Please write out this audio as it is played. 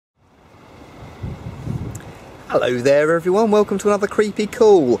Hello there everyone, welcome to another creepy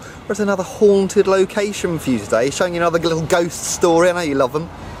call. There's another haunted location for you today, showing you another little ghost story. I know you love them.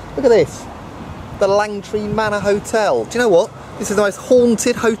 Look at this, the Langtry Manor Hotel. Do you know what? This is the most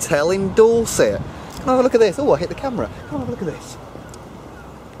haunted hotel in Dorset. Can I have a look at this? Oh, I hit the camera. Can I have a look at this?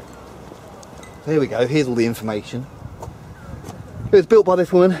 There we go, here's all the information. It was built by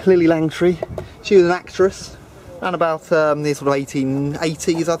this woman, Lillie Langtry. She was an actress. Around about the sort of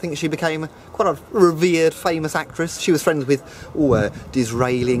 1880s, I think she became quite a revered, famous actress. She was friends with all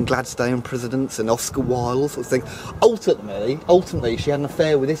Disraeli and Gladstone presidents and Oscar Wilde, sort of thing. Ultimately, she had an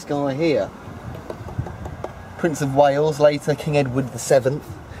affair with this guy here, Prince of Wales, later King Edward VII.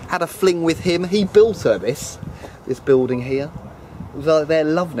 Had a fling with him. He built her this building here. It was like their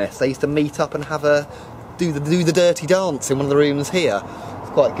love nest. They used to meet up and have do the dirty dance in one of the rooms here.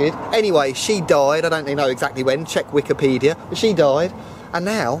 Quite good. Anyway, she died. I don't know exactly when, check Wikipedia, but she died, and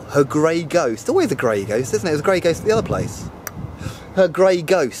now her grey ghost, always a grey ghost, isn't it? It was a grey ghost at the other place. Her grey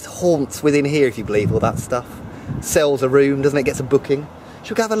ghost haunts within here, if you believe all that stuff. Sells a room, doesn't it? Gets a booking.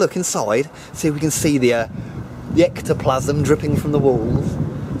 Shall we go have a look inside, see if we can see the ectoplasm dripping from the walls,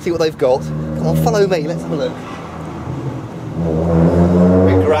 see what they've got. Come on, follow me, let's have a look.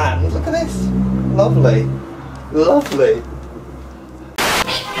 Very grand. Look at this. Lovely. Lovely.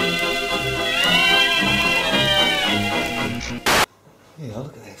 Yeah,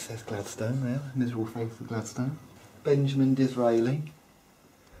 look at this, there's Gladstone there, miserable face of Gladstone. Benjamin Disraeli,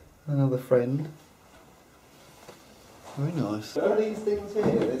 another friend. Very nice. Are these things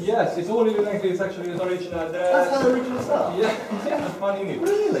here? Yes, it's all Lillie Langtry, it's actually the original dress. That's her original stuff? Yeah, funny in it.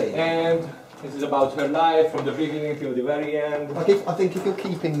 Really? And this is about her life from the beginning till the very end. I think if you're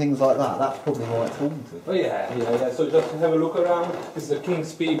keeping things like that, that's probably why it's haunted. Oh yeah. So just have a look around. This is a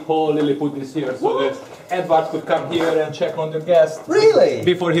King's Peephole. Lily put this here so that Edward could come here and check on the guests. Really?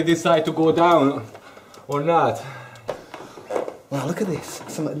 Before he decide to go down or not. Wow, look at this.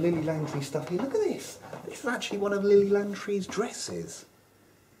 Some Lillie Langtry stuff here. Look at this. This is actually one of Lillie Langtry's dresses.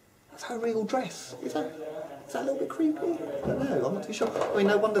 That's her real dress. Is that a little bit creepy? I don't know, I'm not too sure. I mean,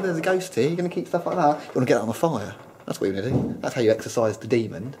 no wonder there's a ghost here. You're going to keep stuff like that. You want to get it on the fire. That's what you're going to do. That's how you exorcise the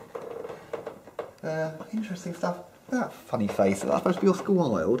demon. Interesting stuff. That funny face. That's supposed to be Oscar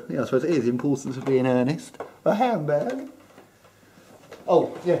Wilde. Yeah, I suppose it is. The importance of being earnest. A handbag.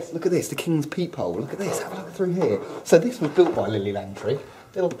 Oh, yes, look at this. The King's Peephole. Look at this. Have a look through here. So this was built by Lillie Langtry.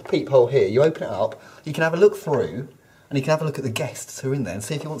 Little peephole here. You open it up. You can have a look through. And you can have a look at the guests who are in there and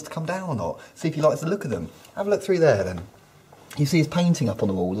see if he wants to come down or not. See if he likes the look of them. Have a look through there then. You see his painting up on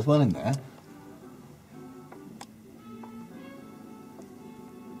the wall as well in there.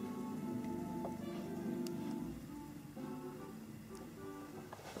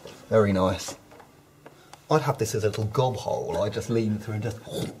 Very nice. I'd have this as a little gob hole. I'd just lean through and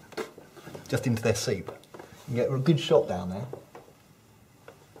just into their soup. You get a good shot down there.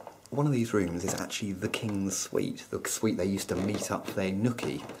 One of these rooms is actually the King's Suite, the suite they used to meet up for their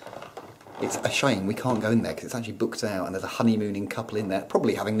nookie. It's a shame we can't go in there because it's actually booked out and there's a honeymooning couple in there,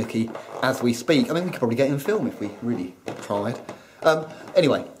 probably having nookie as we speak. I mean, we could probably get in film if we really tried.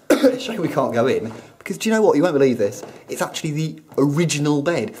 Anyway, it's a shame we can't go in because do you know what? You won't believe this. It's actually the original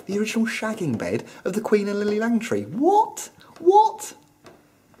bed, the original shagging bed of the Queen and Lillie Langtry. What? What?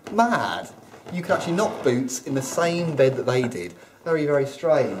 Mad. You could actually knock boots in the same bed that they did. Very, very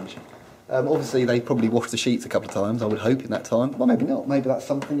strange. Obviously, they probably washed the sheets a couple of times, I would hope, in that time. Well, maybe not. Maybe that's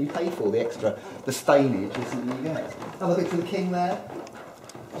something you pay for, the extra, the stainage is something you get. Have a look to the King there.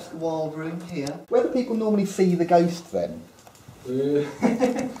 Oscar Wilde room here. Where do people normally see the ghost then? Do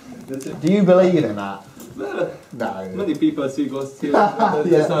you believe in that? No. Many people see ghosts here.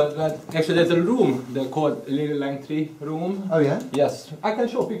 Actually, there's a room they called Lillie Langtry room. Oh yeah? Yes. I can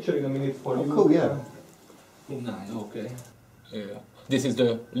show a picture in a minute for you. Cool, yeah. Okay. This is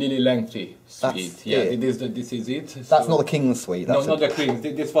the Lillie Langtry suite. This is it. That's not the King's suite. That's not the King's.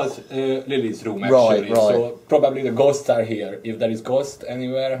 This was Lily's room actually. Right. So probably the ghosts are here. If there is ghost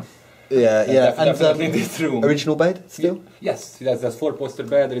anywhere. Yeah. Definitely in this room. Original bed still? Yes. There's 4-poster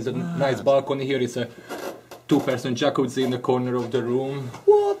bed. There is a nice balcony here. It's a 2-person jacuzzi in the corner of the room.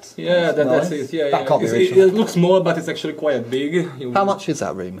 What? Yeah, that's it. Yeah, that can't be original. It looks small, but it's actually quite big. How much is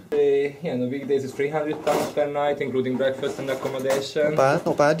that room? On the weekdays it's £300 per night, including breakfast and accommodation.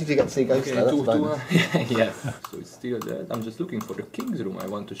 Not bad. Did you get to see ghosts there? Yes. So it's still there. I'm just looking for the King's room. I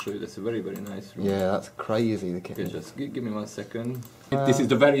want to show you. That's a very, very nice room. Yeah, that's crazy. The King. Okay, just give me 1 second. This is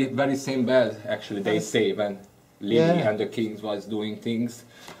the very, very same bed. Actually, they say when Lily and the Kings was doing things.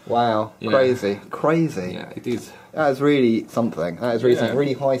 Wow, crazy. Yeah, it is. That is really something. That is really something.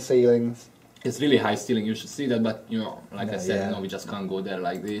 Really high ceilings. It's really high ceiling. You should see that, but you know, like I said, we just can't go there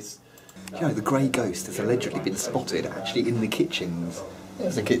like this. You know, the grey ghost has allegedly been spotted actually in the kitchens.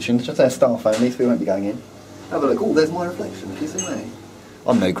 There's the kitchen, it's just our staff only, so we won't be going in. Have a look. Oh, there's my reflection, if you see me.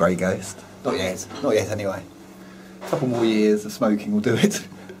 I'm no grey ghost. Not yet. Not yet, anyway. A couple more years of smoking will do it.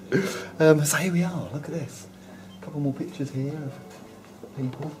 So here we are, look at this. A couple more pictures here of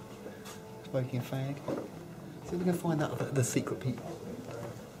people smoking a fag. See if we can find out the secret people.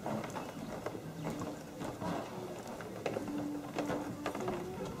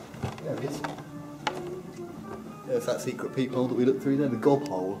 There it is. There's that secret peephole that we looked through there, the gob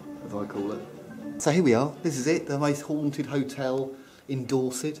hole, as I call it. So here we are, this is it, the most haunted hotel in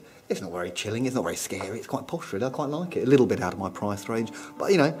Dorset. It's not very chilling, it's not very scary, it's quite posh really, I quite like it. A little bit out of my price range,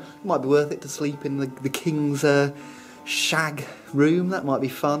 but you know, it might be worth it to sleep in the King's shag room, that might be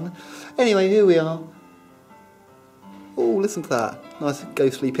fun. Anyway, here we are. Oh, listen to that, nice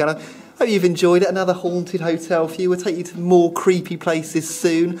ghostly piano. Hope you've enjoyed it, another haunted hotel for you. We'll take you to more creepy places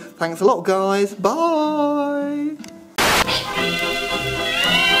soon. Thanks a lot guys, bye!